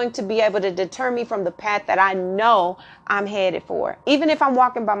is going to be able to deter me from the path that I know I'm headed for. Even if I'm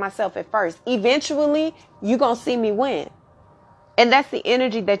walking by myself at first, eventually you're going to see me win. And that's the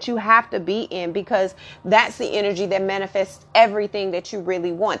energy that you have to be in, because that's the energy that manifests everything that you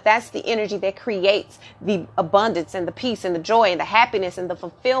really want. That's the energy that creates the abundance and the peace and the joy and the happiness and the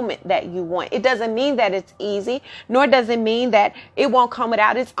fulfillment that you want. It doesn't mean that it's easy, nor does it mean that it won't come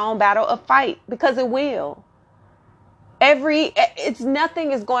without its own battle of fight, because it will.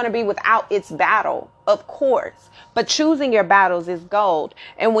 Nothing is going to be without its battle, of course, but choosing your battles is gold.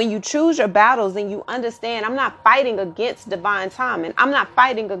 And when you choose your battles and you understand, I'm not fighting against divine timing. I'm not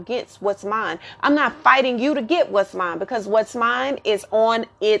fighting against what's mine. I'm not fighting you to get what's mine, because what's mine is on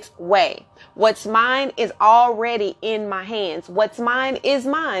its way. What's mine is already in my hands. What's mine is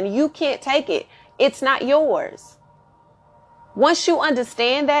mine. You can't take it. It's not yours. Once you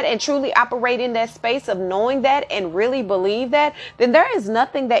understand that and truly operate in that space of knowing that and really believe that, then there is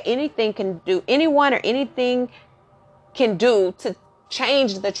nothing that anything can do, anyone or anything can do to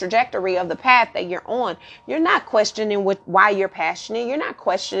change the trajectory of the path that you're on. You're not questioning why you're passionate. You're not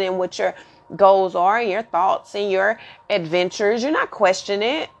questioning what your goals are, your thoughts and your adventures. You're not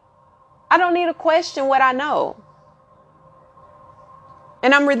questioning it. I don't need to question what I know.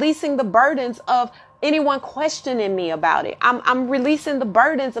 And I'm releasing the burdens of anyone questioning me about it. I'm releasing the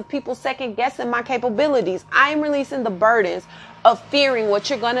burdens of people second guessing my capabilities. I'm releasing the burdens of fearing what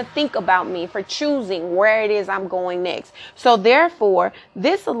you're going to think about me for choosing where it is I'm going next. So therefore,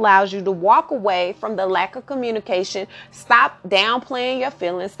 this allows you to walk away from the lack of communication. Stop downplaying your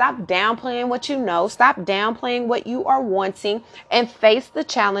feelings. Stop downplaying what you know. Stop downplaying what you are wanting, and face the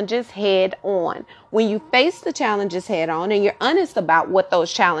challenges head on. When you face the challenges head on and you're honest about what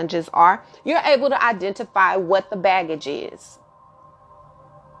those challenges are, you're able to identify what the baggage is.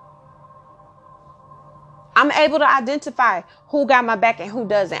 I'm able to identify who got my back and who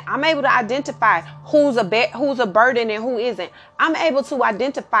doesn't. I'm able to identify who's a burden and who isn't. I'm able to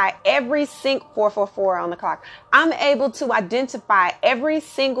identify every single 444 on the clock. I'm able to identify every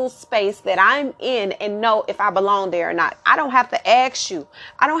single space that I'm in and know if I belong there or not. I don't have to ask you.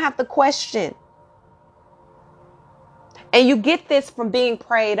 I don't have to question. And you get this from being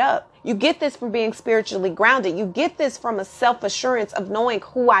prayed up. You get this from being spiritually grounded. You get this from a self-assurance of knowing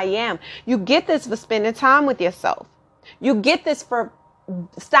who I am. You get this for spending time with yourself. You get this from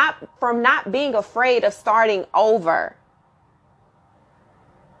not being afraid of starting over.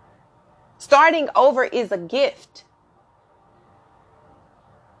 Starting over is a gift.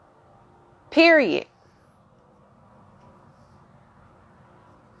 Period.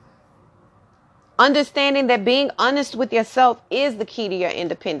 Understanding that being honest with yourself is the key to your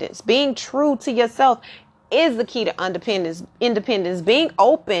independence. Being true to yourself is the key to independence. Being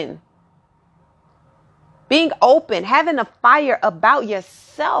open, having a fire about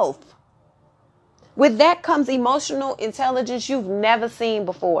yourself. With that comes emotional intelligence you've never seen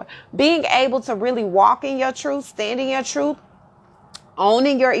before. Being able to really walk in your truth, stand in your truth,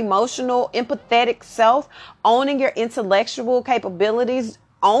 owning your emotional, empathetic self, owning your intellectual capabilities,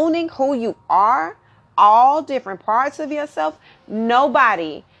 owning who you are, all different parts of yourself.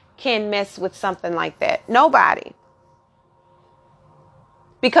 Nobody can mess with something like that. Nobody.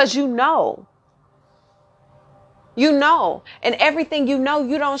 Because you know. And everything you know,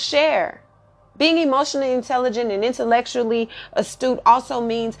 you don't share. Being emotionally intelligent and intellectually astute also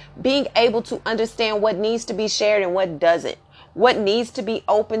means being able to understand what needs to be shared and what doesn't. What needs to be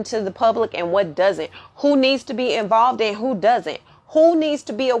open to the public and what doesn't. Who needs to be involved and who doesn't. Who needs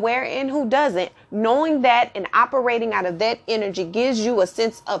to be aware and who doesn't. Knowing that and operating out of that energy gives you a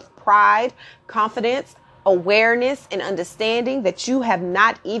sense of pride, confidence, awareness, and understanding that you have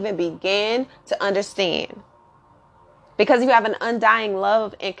not even began to understand. because you have an undying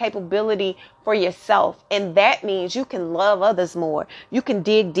love and capability for yourself. And that means you can love others more. You can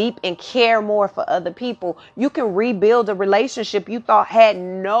dig deep and care more for other people. You can rebuild a relationship you thought had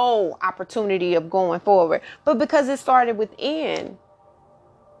no opportunity of going forward. But because it started within.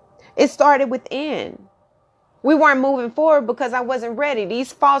 It started within. We weren't moving forward because I wasn't ready.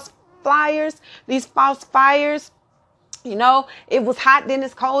 These false flyers, these false fires, it was hot, then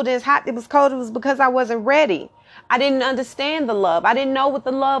it's cold, then it's hot, it was cold. It was because I wasn't ready. I didn't understand the love. I didn't know what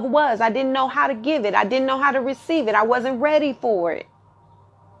the love was. I didn't know how to give it. I didn't know how to receive it. I wasn't ready for it.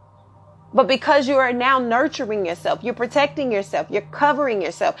 But because you are now nurturing yourself, you're protecting yourself, you're covering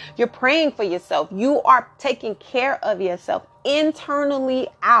yourself, you're praying for yourself, you are taking care of yourself internally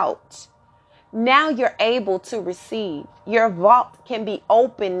out. Now you're able to receive. Your vault can be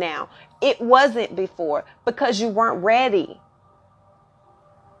open now. It wasn't before because you weren't ready.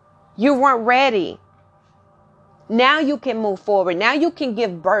 You weren't ready. Now you can move forward. Now you can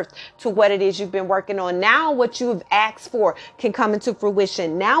give birth to what it is you've been working on. Now what you've asked for can come into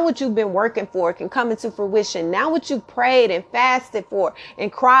fruition. Now what you've been working for can come into fruition. Now what you prayed and fasted for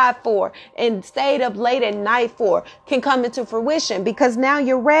and cried for and stayed up late at night for can come into fruition because now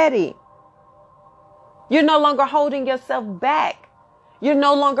you're ready. You're no longer holding yourself back. You're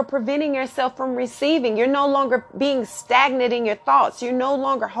no longer preventing yourself from receiving. You're no longer being stagnant in your thoughts. You're no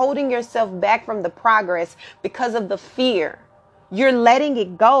longer holding yourself back from the progress because of the fear. You're letting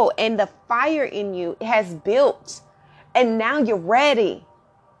it go, and the fire in you has built. And now you're ready.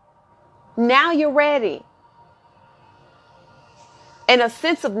 Now you're ready. And a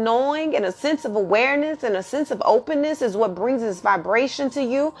sense of knowing and a sense of awareness and a sense of openness is what brings this vibration to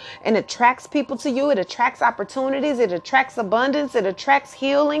you and attracts people to you. It attracts opportunities. It attracts abundance. It attracts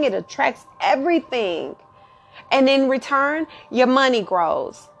healing. It attracts everything. And in return, your money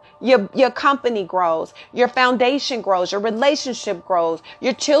grows. Your company grows. Your foundation grows. Your relationship grows.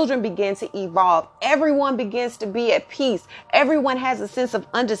 Your children begin to evolve. Everyone begins to be at peace. Everyone has a sense of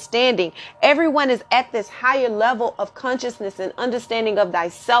understanding. Everyone is at this higher level of consciousness and understanding of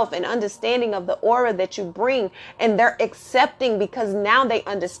thyself and understanding of the aura that you bring. And they're accepting because now they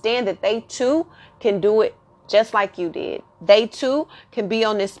understand that they too can do it just like you did. They too can be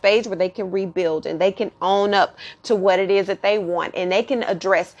on this stage where they can rebuild and they can own up to what it is that they want and they can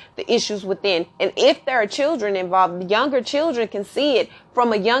address the issues within. And if there are children involved, younger children can see it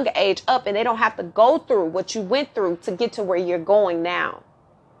from a young age up and they don't have to go through what you went through to get to where you're going now.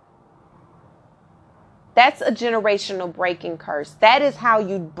 That's a generational breaking curse. That is how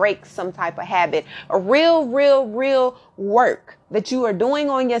you break some type of habit. A real work that you are doing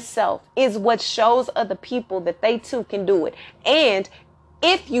on yourself is what shows other people that they too can do it. And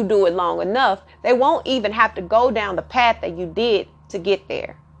if you do it long enough, they won't even have to go down the path that you did to get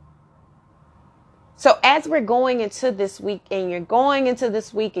there. So as we're going into this week and you're going into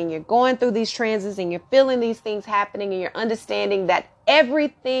this week and you're going through these transits and you're feeling these things happening and you're understanding that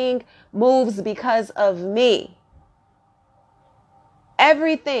everything moves because of me.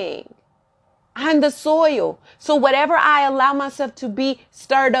 Everything. I'm the soil. So whatever I allow myself to be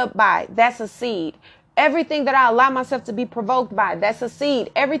stirred up by, that's a seed. Everything that I allow myself to be provoked by, that's a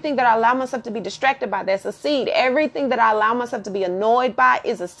seed. Everything that I allow myself to be distracted by, that's a seed. Everything that I allow myself to be annoyed by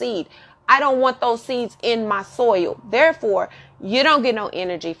is a seed. I don't want those seeds in my soil. Therefore, you don't get no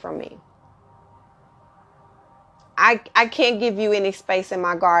energy from me. I can't give you any space in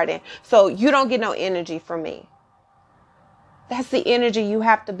my garden. So you don't get no energy from me. That's the energy you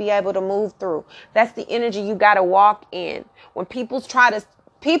have to be able to move through. That's the energy you got to walk in. When people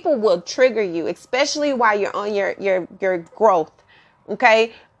will trigger you, especially while you're on your growth.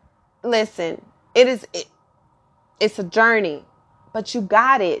 Okay? Listen, it's a journey, but you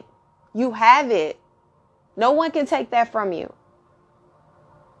got it. You have it. No one can take that from you.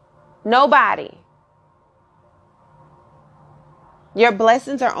 Nobody. Your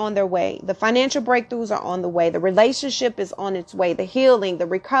blessings are on their way. The financial breakthroughs are on the way. The relationship is on its way. The healing, the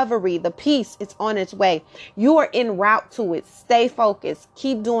recovery, the peace, it's on its way. You are en route to it. Stay focused.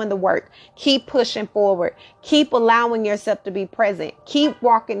 Keep doing the work. Keep pushing forward. Keep allowing yourself to be present. Keep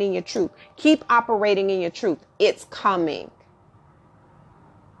walking in your truth. Keep operating in your truth. It's coming.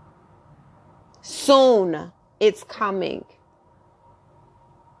 Soon, it's coming.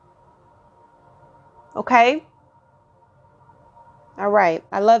 Okay? All right.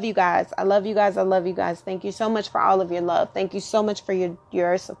 I love you guys. I love you guys. I love you guys. Thank you so much for all of your love. Thank you so much for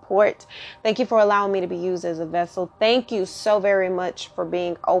your support. Thank you for allowing me to be used as a vessel. Thank you so very much for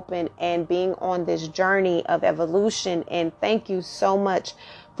being open and being on this journey of evolution. And thank you so much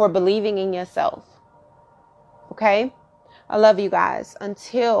for believing in yourself. Okay? I love you guys.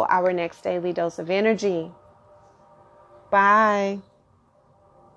 Until our next daily dose of energy. Bye.